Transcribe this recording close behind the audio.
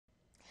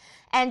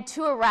And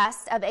two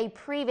arrests of a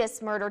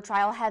previous murder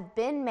trial have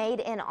been made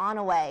in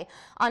Onaway.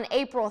 On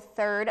April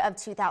 3rd of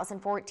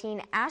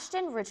 2014,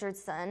 Ashton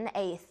Richardson,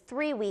 a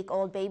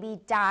 3-week-old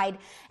baby, died,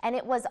 and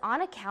it was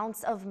on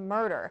accounts of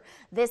murder.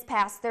 This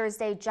past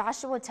Thursday,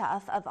 Joshua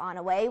Tuff of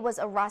Onaway was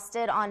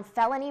arrested on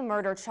felony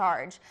murder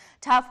charge.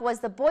 Tuff was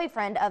the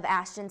boyfriend of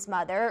Ashton's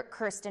mother,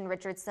 Kirsten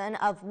Richardson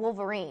of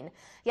Wolverine.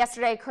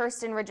 Yesterday,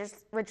 Kirsten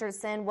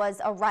Richardson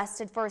was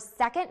arrested for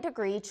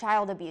second-degree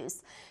child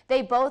abuse.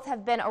 They both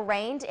have been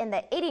arraigned in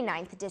the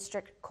 89th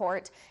District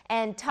Court,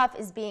 and Tuff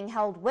is being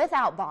held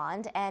without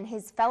bond, and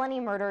his felony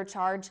murder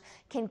charge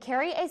can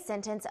carry a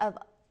sentence of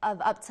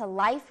up to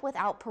life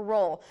without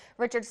parole.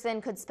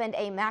 Richardson could spend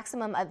a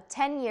maximum of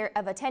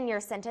a 10-year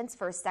sentence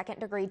for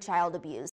second-degree child abuse.